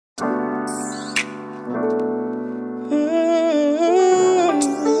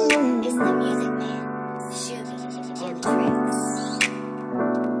It's the music man, Sugar on tricks.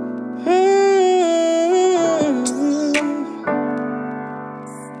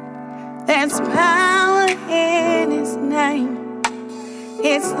 There's power in His name.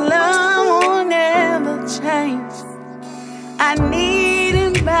 His love will never change. I need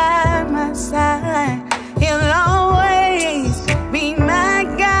Him by my side. He'll always be my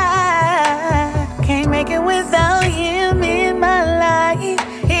guide. Can't make it without Him in my life.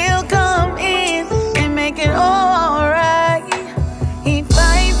 He'll come in and make it all right. He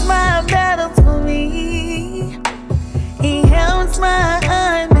fights my battles for me. He helps my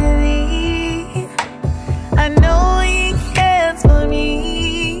unbelief. I know He cares for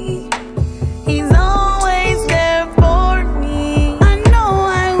me. He's always there for me. I know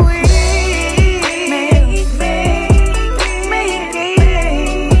I will make it through. Make it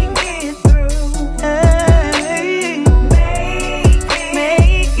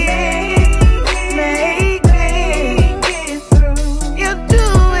through. You do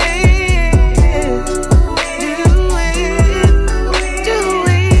it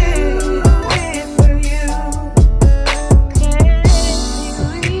for you.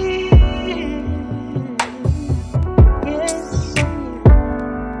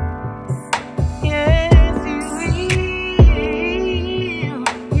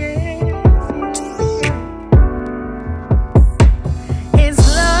 His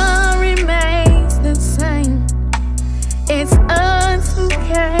love remains the same. It's us who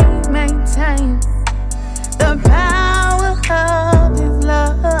can't maintain the power of His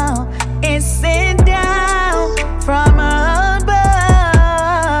love. It's sent down from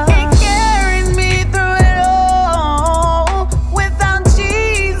above. It carries me through it all. Without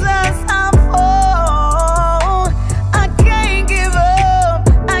Jesus, I'm fall. I can't give up.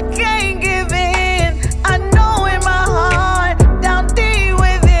 I can't give in. I know in my heart, down deep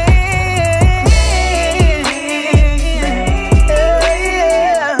within.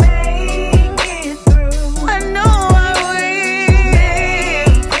 I know I will.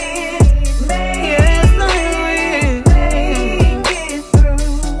 Yes, I will.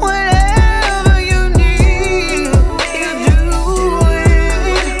 Whatever you need, you do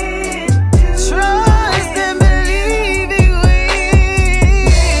it. Trust and believe He will.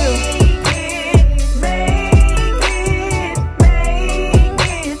 Make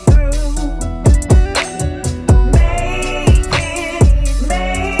it through.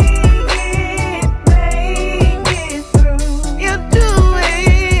 You do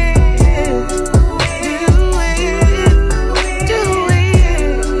it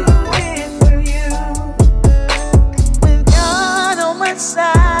for you. With God on my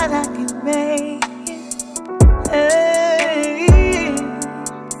side, I can make it. Hey.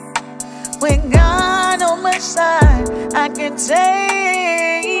 With God on my side, I can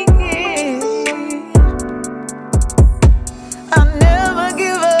take it. I'll never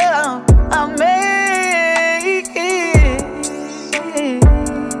give up. I'll make it.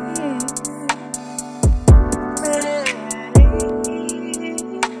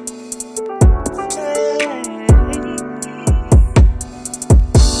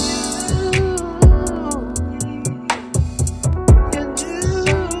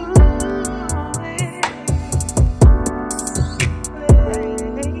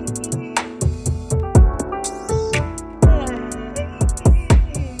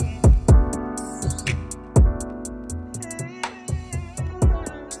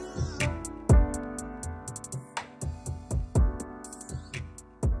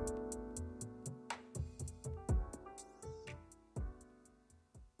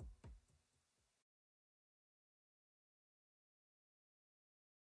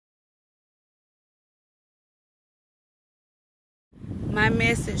 My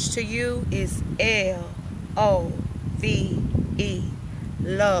message to you is L-O-V-E,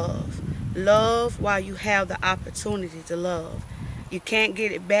 love. Love while you have the opportunity to love. You can't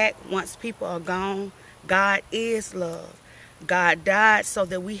get it back once people are gone. God is love. God died so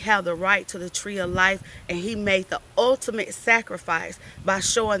that we have the right to the tree of life, and He made the ultimate sacrifice by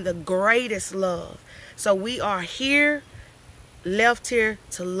showing the greatest love. So we are here, left here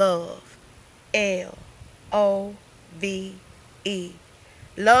to love. L-O-V-E.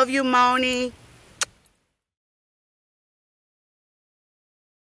 Love you, Moni.